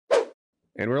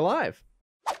And we're live.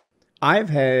 I've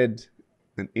had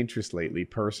an interest lately,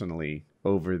 personally,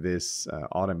 over this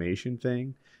automation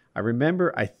thing.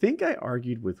 I think I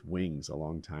argued with Wings a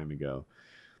long time ago.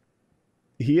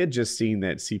 He had just seen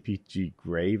that CPG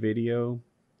Gray video.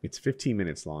 It's 15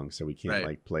 minutes long, so we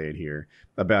can't play it here.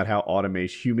 About how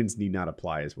automation, humans need not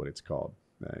apply, is what it's called.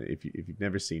 If you've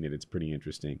never seen it, it's pretty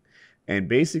interesting. And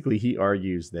basically, he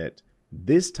argues that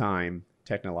this time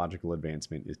technological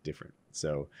advancement is different.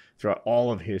 So throughout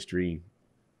all of history,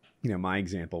 my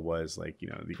example was you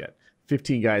got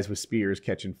 15 guys with spears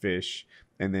catching fish,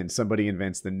 and then somebody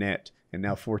invents the net, and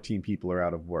now 14 people are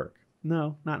out of work.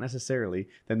 No, not necessarily.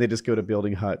 Then they just go to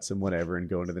building huts and whatever and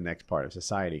go into the next part of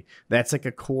society. That's like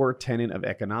a core tenet of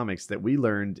economics that we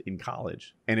learned in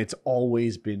college, and it's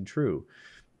always been true.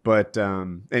 But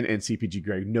and CPG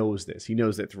Gray knows this. He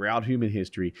knows that throughout human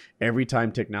history, every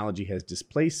time technology has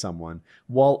displaced someone,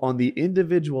 while on the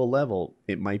individual level,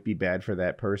 it might be bad for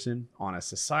that person, on a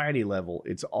society level,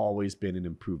 it's always been an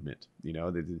improvement.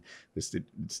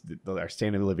 Our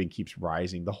standard of living keeps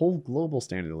rising. The whole global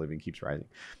standard of living keeps rising.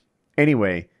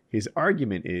 Anyway, his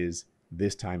argument is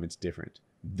this time it's different.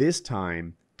 This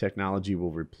time, technology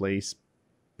will replace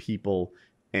people,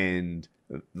 and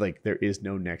there is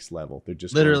no next level. They're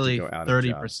just literally going to go out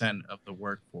 30% of the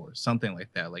workforce, something like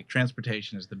that. Like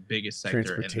transportation is the biggest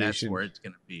sector, and that's where it's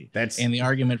going to be. And the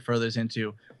argument furthers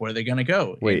into where they're going to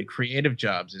go. And creative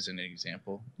jobs is an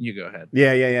example. You go ahead.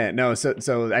 Yeah. No,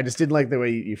 so I just didn't like the way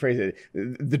you phrased it.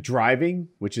 The driving,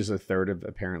 which is a third of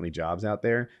apparently jobs out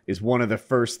there, is one of the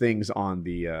first things on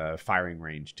the firing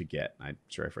range to get. I'm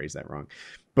sure I phrased that wrong,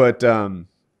 but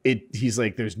he's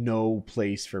like, there's no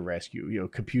place for rescue.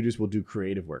 Computers will do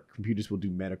creative work. Computers will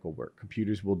do medical work.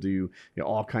 Computers will do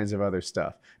all kinds of other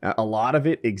stuff. A lot of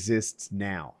it exists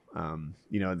now.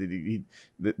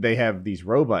 They have these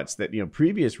robots that,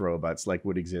 previous robots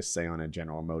would exist, say, on a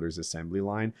General Motors assembly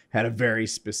line, had a very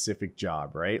specific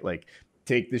job, right? Like,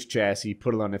 take this chassis,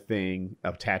 put it on a thing,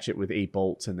 attach it with 8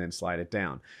 bolts, and then slide it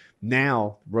down.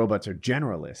 Now, robots are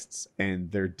generalists,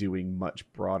 and they're doing much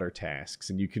broader tasks,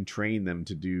 and you can train them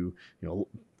to do,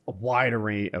 a wide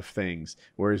array of things,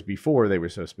 whereas before they were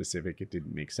so specific it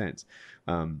didn't make sense.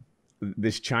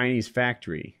 This Chinese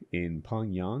factory in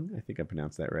Pyongyang, I think I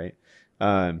pronounced that right.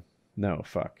 No,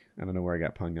 fuck. I don't know where I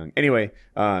got Pyongyang. Anyway,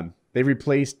 they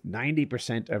replaced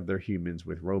 90% of their humans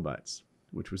with robots,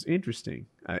 which was interesting.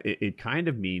 It kind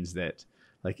of means that,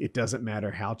 it doesn't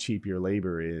matter how cheap your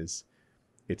labor is,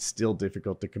 it's still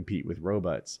difficult to compete with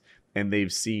robots. And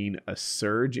they've seen a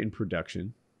surge in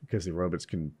production because the robots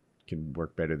can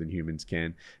work better than humans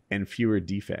can, and fewer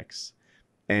defects.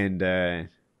 And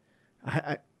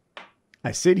I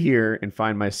sit here and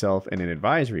find myself in an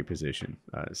advisory position,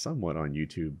 somewhat on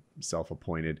YouTube,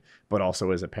 self-appointed, but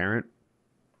also as a parent.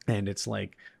 And it's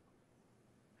like,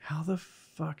 how the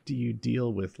fuck do you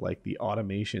deal with the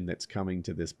automation that's coming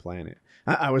to this planet?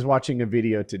 I was watching a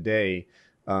video today.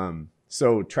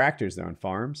 So tractors on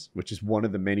farms, which is one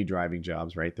of the many driving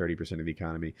jobs, right? 30% of the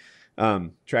economy.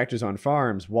 Tractors on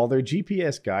farms, while they're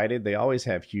GPS guided, they always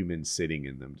have humans sitting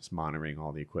in them, just monitoring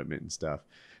all the equipment and stuff.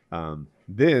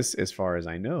 This, as far as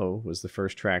I know, was the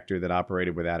first tractor that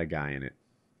operated without a guy in it.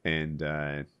 And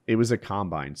it was a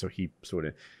combine. So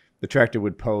the tractor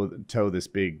would tow this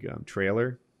big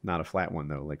trailer, not a flat one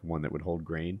though, one that would hold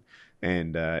grain.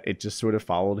 And it just sort of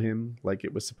followed him like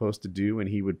it was supposed to do, and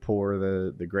he would pour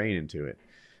the grain into it.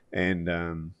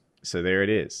 And so there it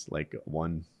is,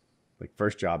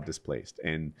 first job displaced.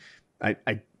 And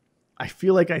I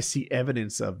feel like I see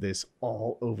evidence of this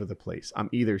all over the place. I'm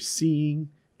either seeing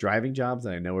driving jobs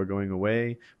that I know are going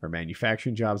away, or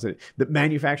manufacturing jobs the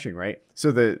manufacturing, right?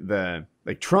 So the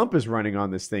Trump is running on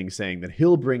this thing saying that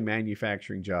he'll bring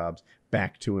manufacturing jobs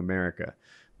back to America.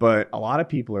 But a lot of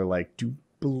people are like, do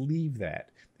believe that.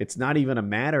 It's not even a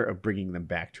matter of bringing them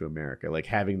back to America,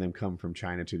 having them come from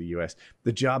China to the US.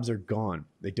 The jobs are gone.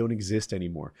 They don't exist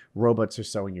anymore. Robots are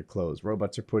sewing your clothes.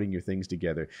 Robots are putting your things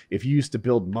together. If you used to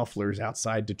build mufflers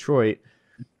outside Detroit,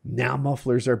 now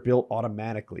mufflers are built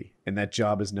automatically, and that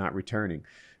job is not returning.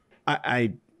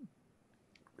 I'm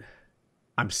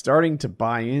starting to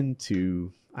buy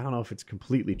into, I don't know if it's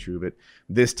completely true, but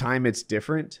this time it's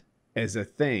different as a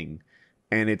thing.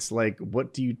 And it's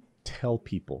what do you tell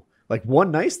people?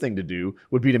 One nice thing to do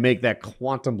would be to make that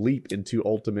quantum leap into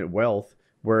ultimate wealth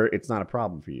where it's not a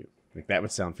problem for you. That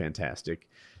would sound fantastic.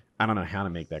 I don't know how to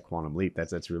make that quantum leap.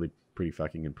 That's really pretty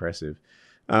fucking impressive.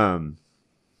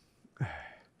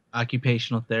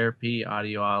 Occupational therapy,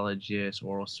 audiologists,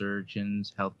 oral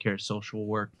surgeons, healthcare social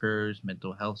workers,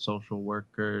 mental health social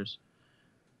workers.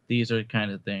 These are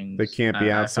kind of things that can't be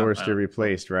outsourced or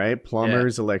replaced, right?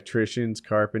 Plumbers, electricians,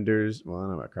 carpenters. Well, I don't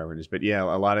know about carpenters, but yeah,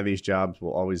 a lot of these jobs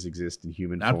will always exist in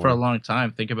human form. Not for a long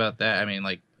time. Think about that. I mean,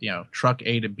 like, truck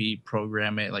A to B,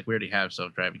 program it. Like, we already have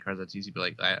self-driving cars. That's easy. But,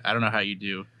 like, I don't know how you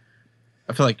do.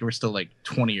 I feel like we're still, like,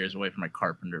 20 years away from a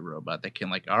carpenter robot that can,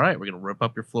 like, all right, we're going to rip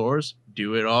up your floors,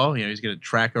 do it all. He's going to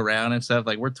track around and stuff.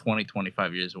 Like, we're 20,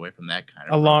 25 years away from that kind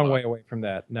of robot. Long way away from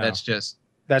that. No. That's just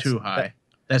too high.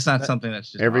 That's not something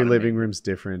that's just every automated. Living room's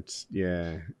different.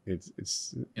 Yeah,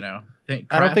 it's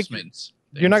I don't think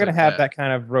you're not going to have that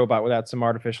kind of robot without some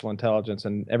artificial intelligence,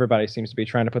 and everybody seems to be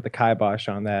trying to put the kibosh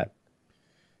on that.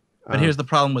 But here's the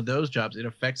problem with those jobs: it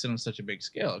affects it on such a big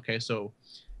scale. Okay, so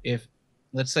if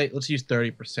let's use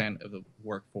 30% of the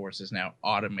workforce is now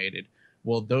automated,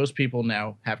 well, those people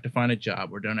now have to find a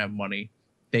job or don't have money.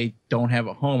 They don't have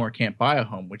a home or can't buy a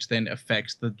home, which then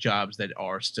affects the jobs that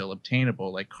are still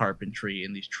obtainable, like carpentry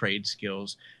and these trade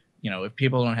skills. If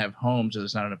people don't have homes or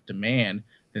there's not enough demand,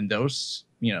 then those,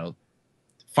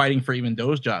 fighting for even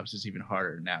those jobs is even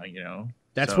harder now,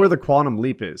 That's where the quantum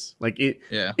leap is. Like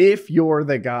if you're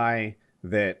the guy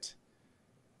that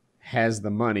has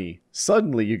the money,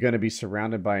 suddenly you're going to be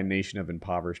surrounded by a nation of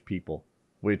impoverished people,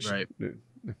 which... Right.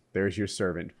 There's your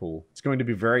servant pool. It's going to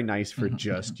be very nice for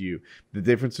just you. The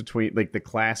difference between the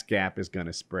class gap is going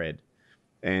to spread.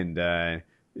 And,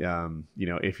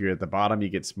 if you're at the bottom, you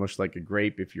get smushed like a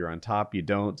grape. If you're on top, you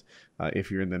don't. If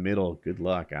you're in the middle, good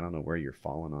luck. I don't know where you're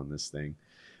falling on this thing.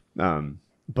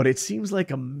 But it seems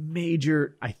like a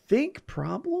major, I think,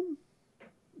 problem.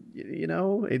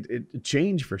 It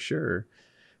changed for sure.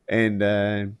 And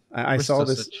I saw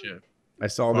this. I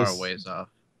saw this. Far ways off.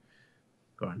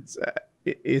 Go on.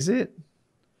 Is it?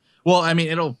 Well, I mean,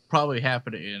 it'll probably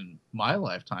happen in my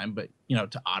lifetime, but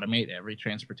to automate every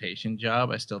transportation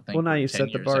job, I still think. Well, now you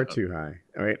set the bar too high.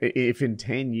 All right, if in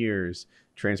 10 years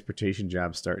transportation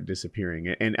jobs start disappearing,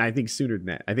 and I think sooner than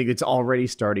that, I think it's already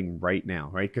starting right now,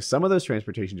 right? Because some of those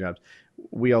transportation jobs,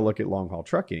 we all look at long haul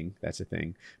trucking, that's a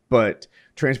thing, but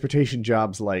transportation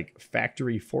jobs like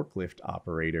factory forklift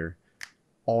operator.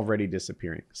 Already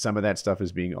disappearing. Some of that stuff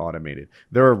is being automated.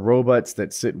 There are robots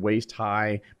that sit waist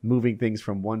high, moving things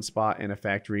from one spot in a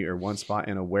factory or one spot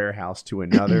in a warehouse to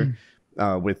another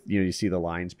with, you see the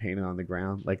lines painted on the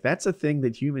ground. Like that's a thing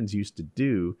that humans used to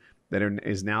do that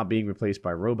is now being replaced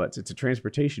by robots. It's a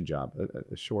transportation job,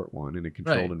 a short one in a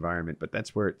controlled environment, but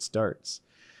that's where it starts.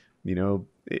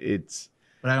 It's...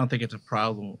 But I don't think it's a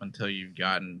problem until you've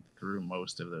gotten through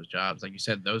most of those jobs. Like you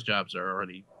said, those jobs are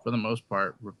already, for the most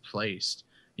part, replaced.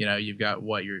 You've got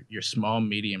your small,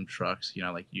 medium trucks,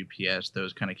 like UPS,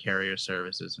 those kind of carrier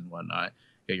services and whatnot.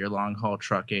 You got your long haul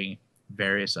trucking,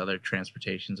 various other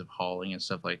transportations of hauling and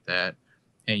stuff like that.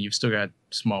 And you've still got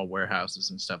small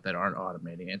warehouses and stuff that aren't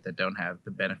automating it, that don't have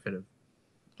the benefit of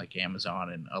like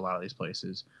Amazon and a lot of these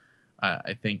places.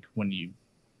 I think when you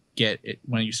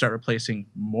start replacing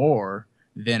more,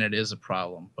 then it is a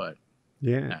problem. But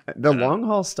the long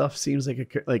haul stuff seems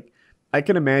like I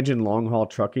can imagine long haul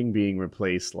trucking being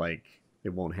replaced. Like it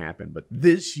won't happen, but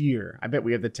this year I bet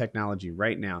we have the technology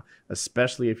right now,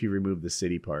 especially if you remove the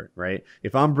city part, right?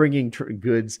 If I'm bringing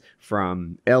goods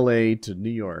from LA to New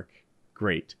York,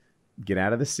 great, get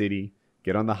out of the city,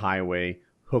 get on the highway,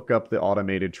 hook up the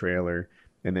automated trailer,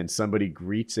 and then somebody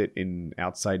greets it in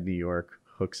outside New York,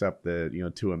 hooks up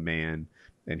to a man,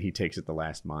 and he takes it the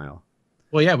last mile.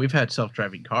 Well, yeah, we've had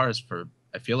self-driving cars for,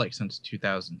 I feel like, since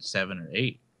 2007 or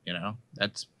 8.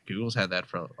 That's Google's had that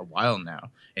for a while now,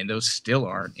 and those still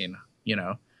aren't in.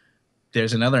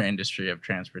 There's another industry of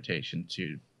transportation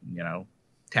to,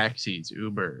 taxis,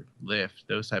 Uber, Lyft,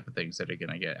 those type of things that are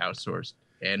going to get outsourced,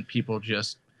 and people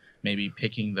just maybe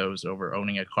picking those over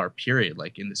owning a car. Period.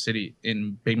 Like in the city,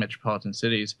 in big metropolitan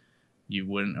cities, you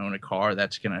wouldn't own a car.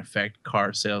 That's going to affect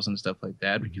car sales and stuff like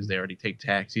that because they already take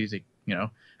taxis.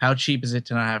 How cheap is it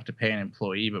to not have to pay an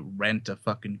employee but rent a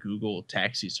fucking Google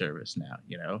taxi service now?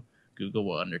 Google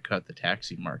will undercut the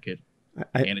taxi market,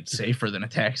 and it's safer than a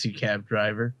taxi cab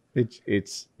driver.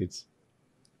 It's.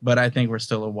 But I think we're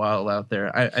still a while out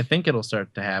there. I think it'll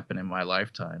start to happen in my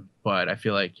lifetime. But I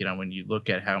feel like when you look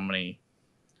at how many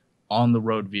on the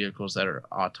road vehicles that are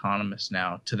autonomous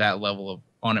now to that level of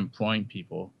unemploying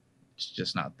people, it's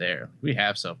just not there. We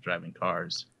have self-driving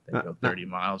cars. They go 30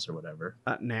 miles or whatever.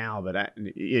 Now, but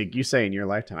you say in your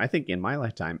lifetime. I think in my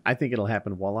lifetime, I think it'll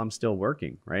happen while I'm still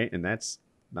working, right? And that's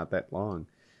not that long.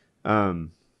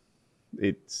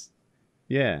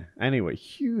 Anyway,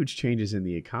 huge changes in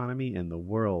the economy and the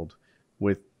world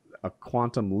with a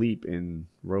quantum leap in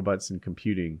robots and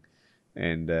computing.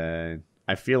 And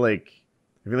I feel like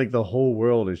the whole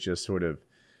world is just sort of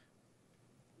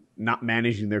not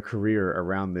managing their career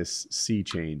around this sea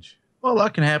change. Well, a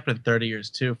lot can happen in 30 years,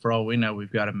 too. For all we know,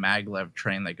 we've got a maglev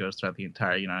train that goes throughout the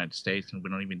entire United States, and we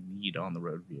don't even need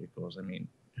on-the-road vehicles. I mean,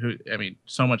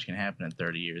 so much can happen in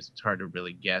 30 years. It's hard to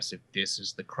really guess if this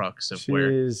is the crux of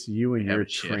where you and your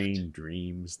train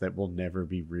dreams that will never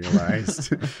be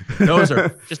realized. Those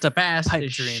are just a fast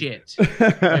as shit. Way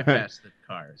faster than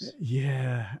cars.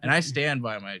 Yeah. And I stand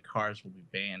by my cars will be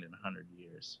banned in 100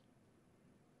 years.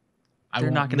 They're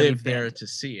I not won't gonna live there to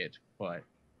see it, but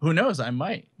who knows? I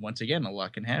might. Once again, a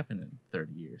lot can happen in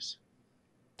 30 years.